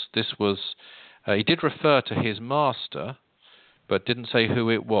Jesus. This was, he did refer to his master, but didn't say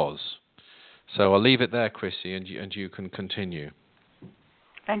who it was. So I'll leave it there, Chrissy, and you can continue.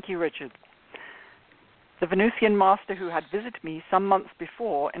 Thank you, Richard. The Venusian master who had visited me some months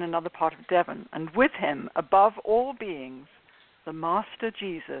before in another part of Devon, and with him, above all beings, the Master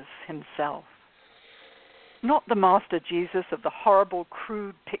Jesus himself. Not the Master Jesus of the horrible,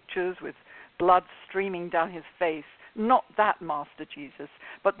 crude pictures with blood streaming down his face, not that Master Jesus,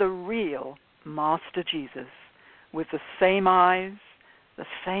 but the real Master Jesus, with the same eyes, the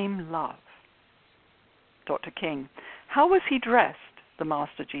same love. Dr. King, how was he dressed, the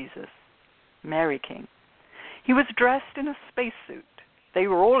Master Jesus? Mary King, he was dressed in a spacesuit. They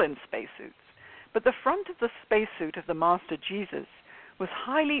were all in spacesuits, but the front of the spacesuit of the Master Jesus was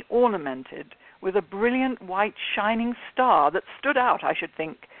highly ornamented with a brilliant white shining star that stood out, I should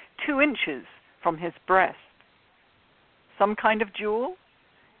think, 2 inches from his breast. Some kind of jewel?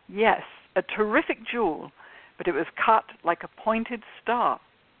 Yes, a terrific jewel, but it was cut like a pointed star.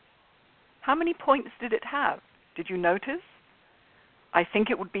 How many points did it have? Did you notice? I think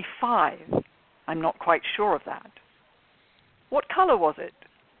it would be 5. I'm not quite sure of that. What color was it?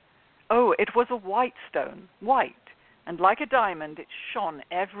 Oh, it was a white stone, white, and like a diamond it shone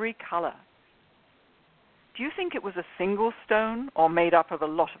every color. Do you think it was a single stone or made up of a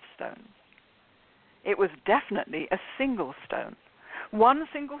lot of stones? It was definitely a single stone. One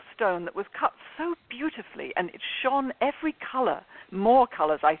single stone that was cut so beautifully, and it shone every color, more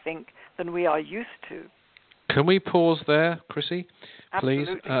colors, I think, than we are used to. Can we pause there, Chrissy? Please.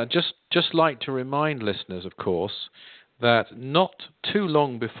 Absolutely. Just like to remind listeners, of course, that not too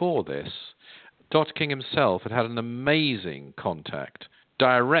long before this, Dr. King himself had an amazing contact,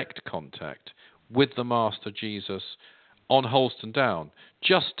 direct contact, with the Master Jesus on Holston Down,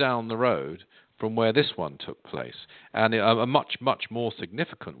 just down the road from where this one took place. And a much, much more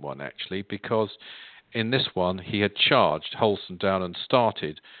significant one, actually, because in this one he had charged Holston Down and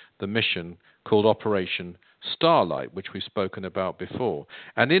started the mission called Operation Starlight, which we've spoken about before.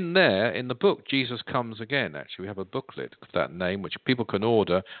 And in there, in the book, Jesus Comes Again, actually, we have a booklet of that name, which people can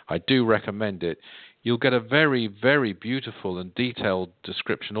order. I do recommend it. You'll get a very, very beautiful and detailed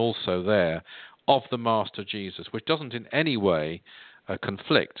description also there of the Master Jesus, which doesn't in any way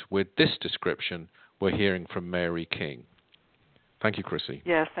conflict with this description we're hearing from Mary King. Thank you, Chrissy.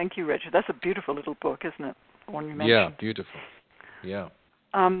 Yes, thank you, Richard. That's a beautiful little book, isn't it? The one you mentioned. Yeah, beautiful. Yeah.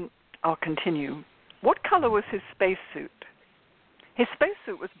 I'll continue. What color was his spacesuit? His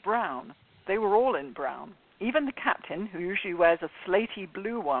spacesuit was brown. They were all in brown. Even the captain, who usually wears a slaty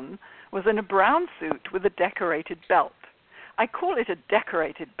blue one, was in a brown suit with a decorated belt. I call it a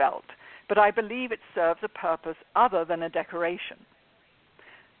decorated belt, but I believe it serves a purpose other than a decoration.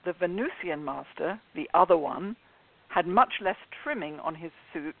 The Venusian master, the other one, had much less trimming on his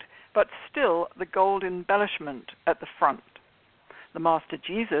suit, but still the gold embellishment at the front. The Master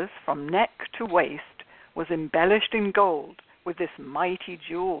Jesus, from neck to waist, was embellished in gold with this mighty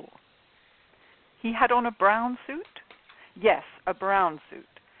jewel. He had on a brown suit? Yes, a brown suit.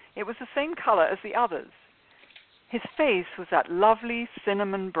 It was the same color as the others. His face was that lovely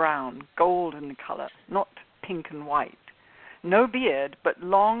cinnamon brown, golden color, not pink and white. No beard, but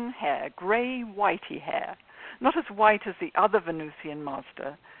long hair, gray, whitey hair, not as white as the other Venusian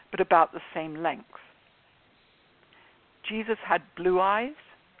master, but about the same length. Jesus had blue eyes,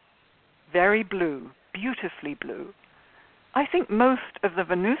 very blue, beautifully blue. I think most of the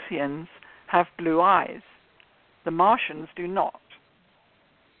Venusians have blue eyes. The Martians do not.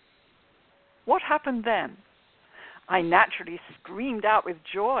 What happened then? I naturally screamed out with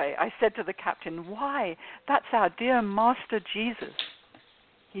joy. I said to the captain, "Why, that's our dear Master Jesus."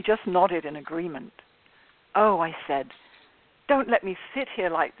 He just nodded in agreement. "Oh," I said, "don't let me sit here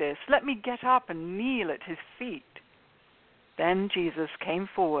like this. Let me get up and kneel at his feet." Then Jesus came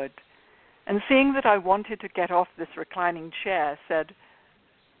forward, and seeing that I wanted to get off this reclining chair, said,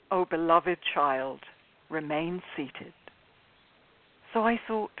 "Oh, beloved child, remain seated." So I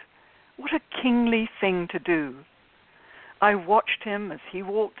thought, what a kingly thing to do. I watched him as he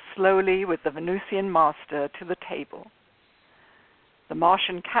walked slowly with the Venusian master to the table. The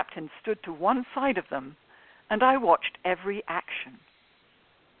Martian captain stood to one side of them, and I watched every action.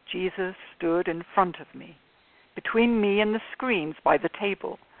 Jesus stood in front of me, between me and the screens by the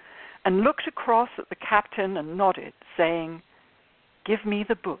table, and looked across at the captain and nodded, saying, "Give me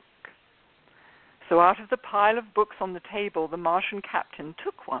the book." So out of the pile of books on the table, the Martian captain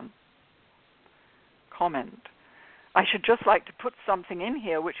took one. Comment. I should just like to put something in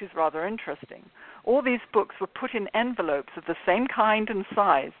here which is rather interesting. All these books were put in envelopes of the same kind and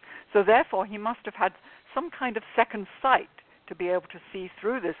size, so therefore he must have had some kind of second sight to be able to see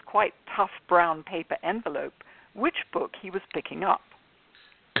through this quite tough brown paper envelope which book he was picking up.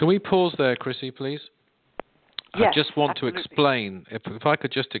 Can we pause there, Chrissy, please? Yes, I just want absolutely. to explain, if I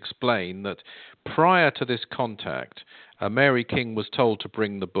could just explain that prior to this contact, Mary King was told to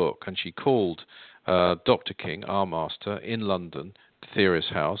bring the book, and she called Dr. King, our master, in London, Theorius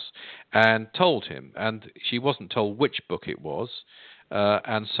House, and told him, and she wasn't told which book it was,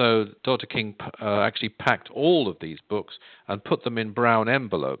 and so Dr. King actually packed all of these books and put them in brown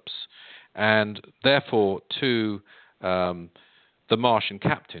envelopes, and therefore to the Martian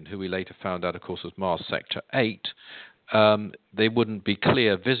captain, who we later found out, of course, was Mars Sector 8, they wouldn't be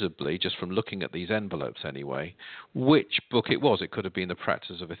clear visibly, just from looking at these envelopes anyway, which book it was. It could have been The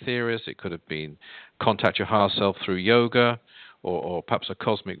Practice of Aetherius, it could have been Contact Your Higher Self Through Yoga, or perhaps A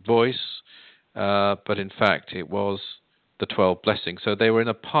Cosmic Voice, but in fact it was The 12 Blessings. So they were in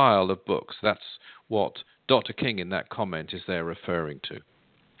a pile of books. That's what Dr. King in that comment is there referring to.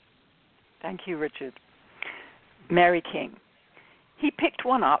 Thank you, Richard. Mary King. He picked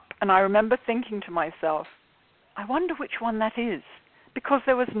one up, and I remember thinking to myself, I wonder which one that is, because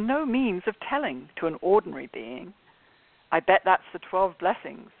there was no means of telling to an ordinary being. I bet that's the 12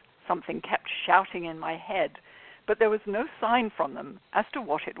 Blessings. Something kept shouting in my head, but there was no sign from them as to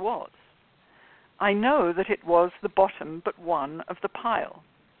what it was. I know that it was the bottom but one of the pile.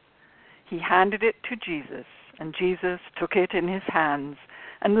 He handed it to Jesus, and Jesus took it in his hands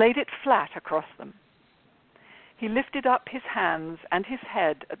and laid it flat across them. He lifted up his hands and his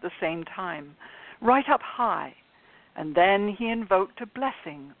head at the same time, right up high, and then he invoked a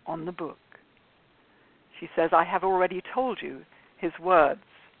blessing on the book. She says, I have already told you his words.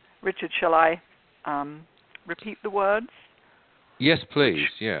 Richard, shall I repeat the words? Yes, please,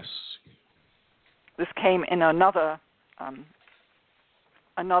 yes. This came in another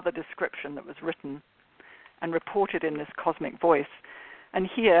description that was written and reported in this cosmic voice. And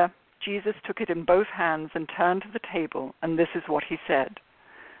here, Jesus took it in both hands and turned to the table, and this is what he said.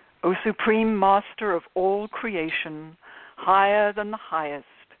 O Supreme Master of all creation, higher than the highest,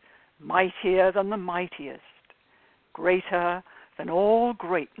 mightier than the mightiest, greater than all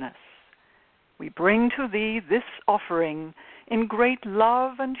greatness, we bring to thee this offering in great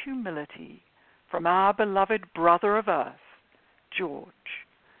love and humility from our beloved brother of earth, George,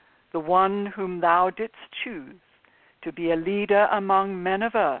 the one whom thou didst choose to be a leader among men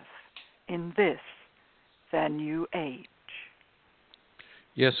of earth in this, their new age.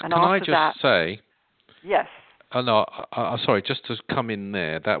 Yes, and can I just say... Yes. No, sorry, just to come in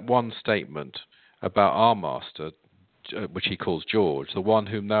there, that one statement about our master, which he calls George, the one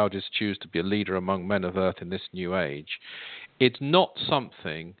whom thou didst choose to be a leader among men of earth in this new age, it's not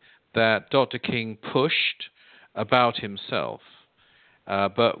something that Dr. King pushed about himself,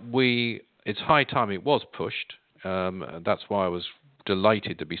 but it's high time it was pushed. That's why I was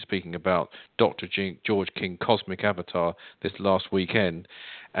delighted to be speaking about Dr. George King, Cosmic Avatar, this last weekend.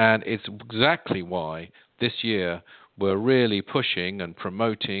 And it's exactly why this year we're really pushing and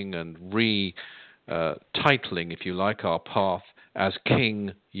promoting and titling, if you like, our path as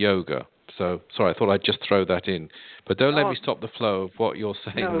King Yoga. So, sorry, I thought I'd just throw that in. But don't let me stop the flow of what you're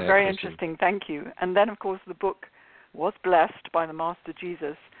saying there. No, very Chrissy. interesting, thank you. And then, of course, the book was blessed by the Master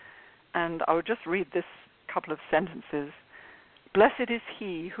Jesus. And I will just read this couple of sentences. Blessed is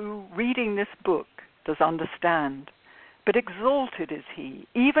he who, reading this book, does understand, but exalted is he,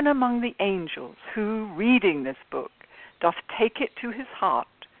 even among the angels, who, reading this book, doth take it to his heart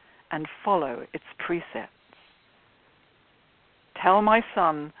and follow its precepts. Tell my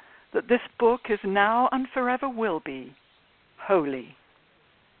son that this book is now and forever will be holy.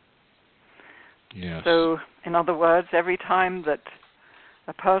 Yes. So, in other words, every time that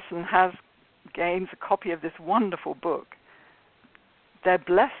a person gains a copy of this wonderful book, they're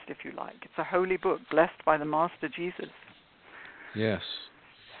blessed, if you like. It's a holy book, blessed by the Master Jesus. Yes.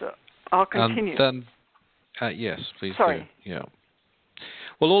 So I'll continue. And then, yes, please Sorry. do. Yeah.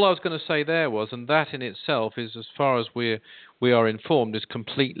 Well, all I was going to say there was, and that in itself is, as far as we are informed, is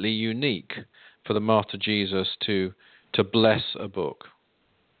completely unique for the Master Jesus to bless a book.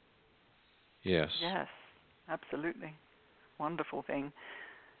 Yes. Yes, absolutely. wonderful thing.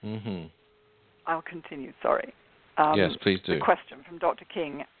 Mm-hmm. I'll continue, sorry. Yes, please do. The question from Dr.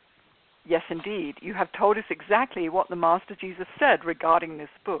 King. Yes, indeed. You have told us exactly what the Master Jesus said regarding this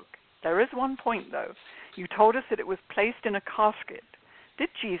book. There is one point, though. You told us that it was placed in a casket. Did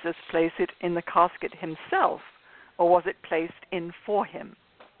Jesus place it in the casket himself, or was it placed in for him?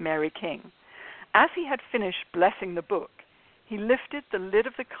 Mary King. As he had finished blessing the book, he lifted the lid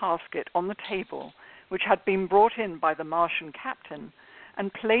of the casket on the table, which had been brought in by the Martian captain,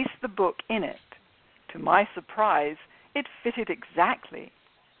 and placed the book in it. To my surprise, it fitted exactly.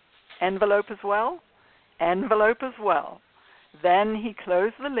 Envelope as well? Envelope as well. Then he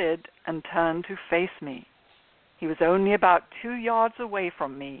closed the lid and turned to face me. He was only about 2 yards away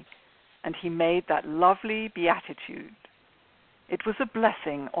from me, and he made that lovely beatitude. It was a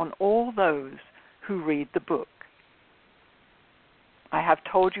blessing on all those who read the book. I have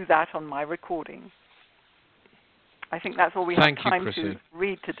told you that on my recording. I think that's all we have time to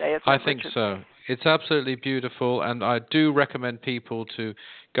read today. I think so. It's absolutely beautiful, and I do recommend people to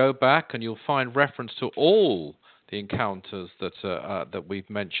go back, and you'll find reference to all the encounters that we've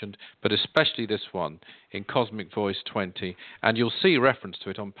mentioned, but especially this one in Cosmic Voice 20, and you'll see reference to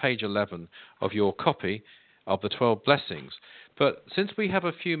it on page 11 of your copy of the 12 Blessings. But since we have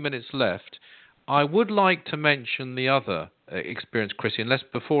a few minutes left, I would like to mention the other experience, Chrissy, unless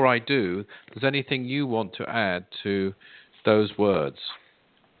before I do, there's anything you want to add to those words.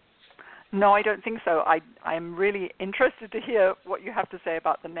 No, I don't think so. I'm really interested to hear what you have to say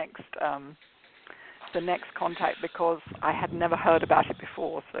about the next contact, because I had never heard about it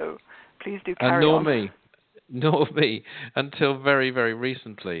before. So please do carry on. Nor me, until very, very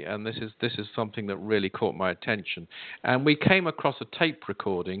recently, and this is something that really caught my attention. And we came across a tape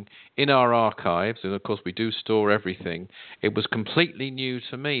recording in our archives, and of course we do store everything. It was completely new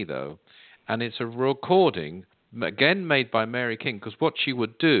to me, though, and it's a recording, again made by Mary King, because what she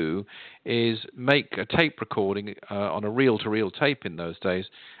would do is make a tape recording on a reel-to-reel tape in those days,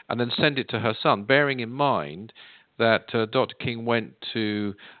 and then send it to her son, bearing in mind that Dr. King went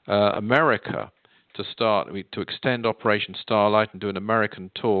to America to extend Operation Starlight and do an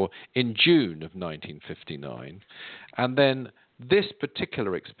American tour in June of 1959. And then this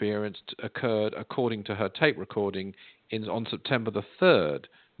particular experience occurred, according to her tape recording, on September the 3rd,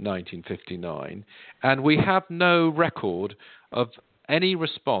 1959. And we have no record of any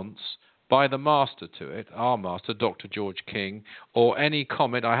response by the master to it, our master, Dr. George King, or any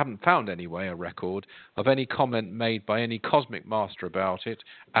comment. I haven't found anyway a record of any comment made by any cosmic master about it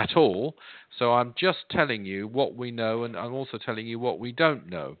at all. So I'm just telling you what we know, and I'm also telling you what we don't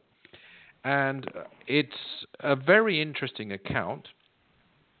know. And it's a very interesting account,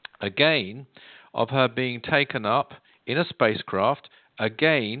 again, of her being taken up in a spacecraft,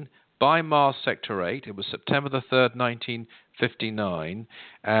 again, by Mars Sector 8. It was September the 3rd, 1959,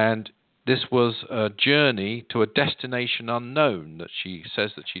 and this was a journey to a destination unknown that she says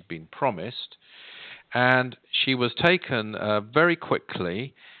that she'd been promised. And she was taken very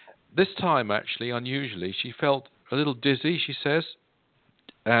quickly. This time, actually, unusually, she felt a little dizzy, she says,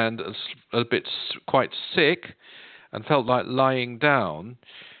 and a bit quite sick, and felt like lying down.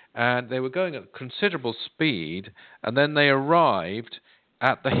 And they were going at considerable speed, and then they arrived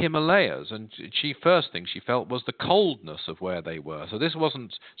at the Himalayas, and first thing she felt was the coldness of where they were. So this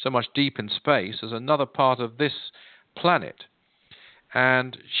wasn't so much deep in space as another part of this planet.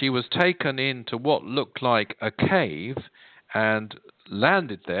 And she was taken into what looked like a cave and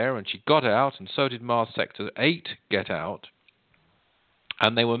landed there, and she got out, and so did Mars Sector 8 get out.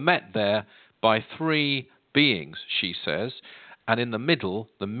 And they were met there by 3 beings, she says, and in the middle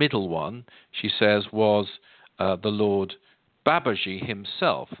one, she says, was the Lord Babaji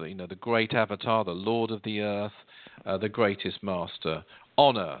himself, the great avatar, the Lord of the Earth, the greatest master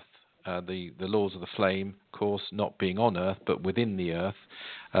on Earth. The Lords of the Flame, of course, not being on Earth, but within the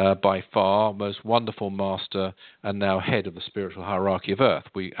Earth, by far, most wonderful master, and now head of the spiritual hierarchy of Earth.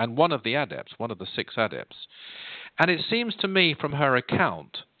 And one of the adepts, one of the 6 adepts. And it seems to me from her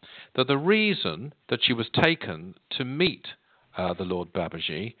account that the reason that she was taken to meet the Lord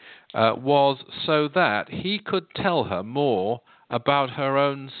Babaji was so that he could tell her more about her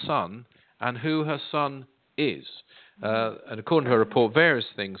own son and who her son is. And according to her report, various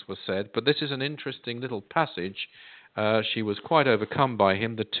things were said, but this is an interesting little passage. She was quite overcome by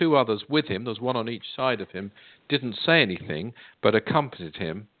him. The 2 others with him, there was one on each side of him, didn't say anything, but accompanied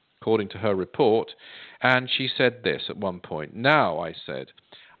him, according to her report. And she said this at one point: "Now," I said,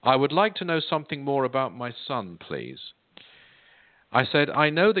 "I would like to know something more about my son, please. I said, I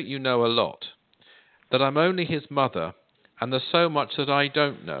know that you know a lot, that I'm only his mother, and there's so much that I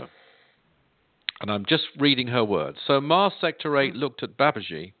don't know. and I'm just reading her words. So Mars Sector 8 looked at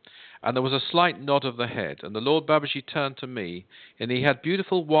Babaji, and there was a slight nod of the head, and the Lord Babaji turned to me, and he had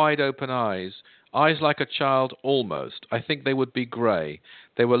beautiful wide-open eyes like a child almost. I think they would be grey.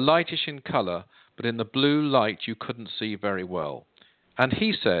 They were lightish in colour, but in the blue light you couldn't see very well. And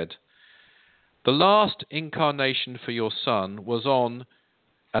he said, the last incarnation for your son was on,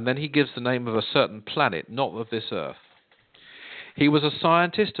 and then he gives the name of a certain planet, not of this earth. He was a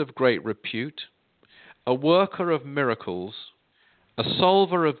scientist of great repute, a worker of miracles, a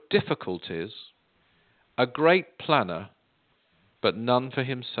solver of difficulties, a great planner, but none for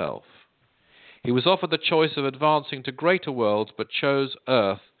himself. He was offered the choice of advancing to greater worlds, but chose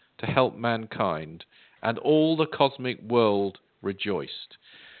Earth to help mankind, and all the cosmic world rejoiced.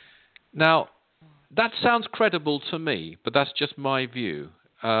 Now, that sounds credible to me, but that's just my view,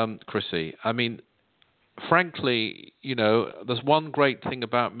 Chrissy. I mean, frankly, you know, there's one great thing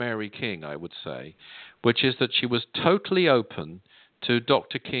about Mary King, I would say, which is that she was totally open to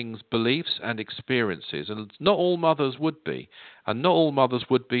Dr. King's beliefs and experiences, and not all mothers would be, and not all mothers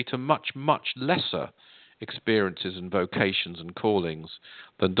would be to much, much lesser experiences and vocations and callings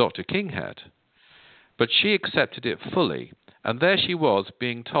than Dr. King had. But she accepted it fully, and there she was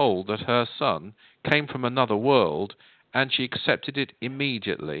being told that her son came from another world, and she accepted it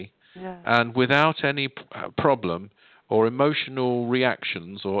immediately, and without any problem or emotional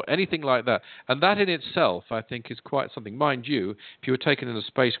reactions or anything like that. And that in itself, I think, is quite something. Mind you, if you were taken in a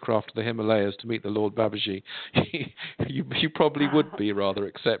spacecraft to the Himalayas to meet the Lord Babaji, you probably would be rather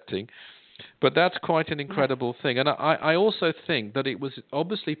accepting. But that's quite an incredible thing. And I also think that it was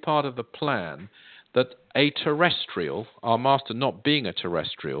obviously part of the plan that a terrestrial, our master not being a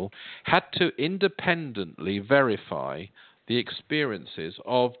terrestrial, had to independently verify the experiences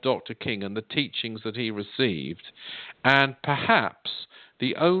of Dr. King and the teachings that he received, and perhaps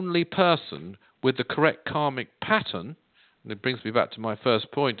the only person with the correct karmic pattern, and it brings me back to my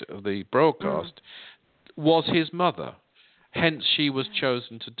first point of the broadcast, was his mother. Hence she was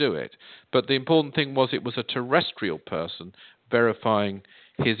chosen to do it. But the important thing was it was a terrestrial person verifying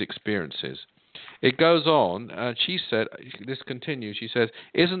his experiences. It goes on, and she said, this continues, she says,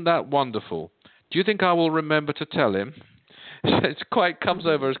 isn't that wonderful? Do you think I will remember to tell him? It comes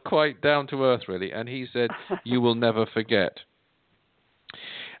over as quite down to earth, really. And he said, you will never forget.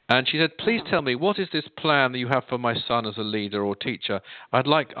 And she said, please tell me, what is this plan that you have for my son as a leader or teacher? I'd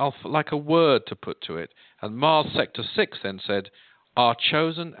like a word to put to it. And Mars Sector 6 then said, our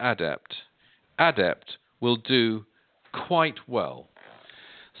chosen adept will do quite well.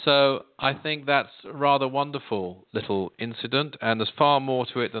 So I think that's a rather wonderful little incident, and there's far more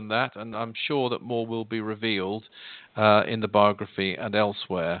to it than that, and I'm sure that more will be revealed in the biography and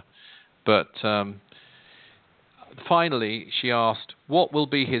elsewhere. But finally, she asked, what will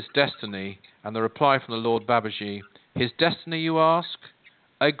be his destiny? And the reply from the Lord Babaji, his destiny, you ask?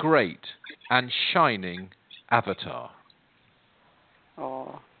 A great and shining avatar.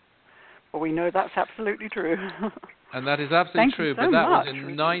 Oh, well, we know that's absolutely true. And that is absolutely true, but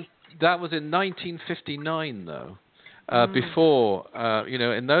that was in 1959, though. Before,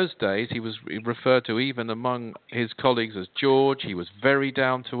 in those days, he was referred to even among his colleagues as George. He was very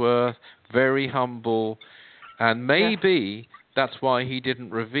down to earth, very humble, and maybe that's why he didn't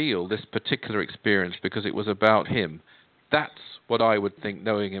reveal this particular experience, because it was about him. That's what I would think,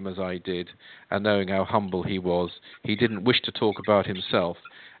 knowing him as I did, and knowing how humble he was. He didn't wish to talk about himself,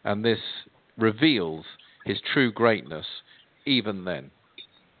 and this reveals his true greatness even then.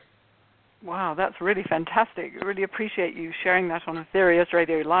 Wow, that's really fantastic. I really appreciate you sharing that on Aetherius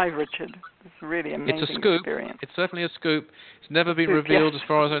Radio Live, Richard. It's really amazing. It's a scoop. Experience. It's certainly a scoop. It's never been revealed, as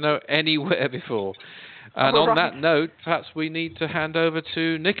far as I know, anywhere before. And on that note, perhaps we need to hand over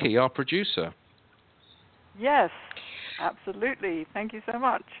to Nikki, our producer. Yes, absolutely. Thank you so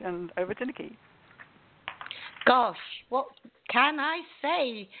much. And over to Nikki. Gosh, what can I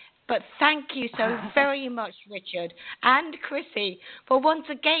say? But thank you so very much, Richard and Chrissy, for once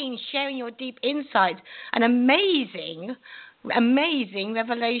again sharing your deep insight and amazing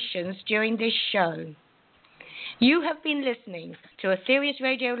revelations during this show. You have been listening to Aetherius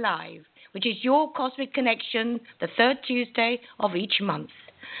Radio Live, which is your cosmic connection, the third Tuesday of each month.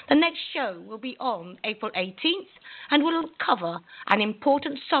 The next show will be on April 18th and will cover an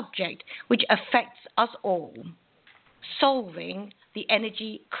important subject which affects us all: solving the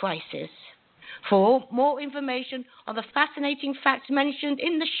energy crisis. For more information on the fascinating facts mentioned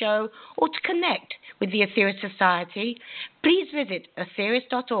in the show, or to connect with the Aetherius Society, please visit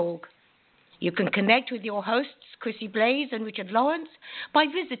aetherius.org. You can connect with your hosts, Chrissy Blaze and Richard Lawrence, by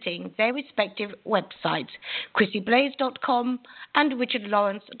visiting their respective websites, chrissyblaze.com and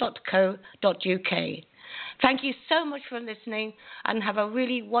richardlawrence.co.uk. Thank you so much for listening and have a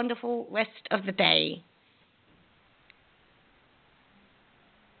really wonderful rest of the day.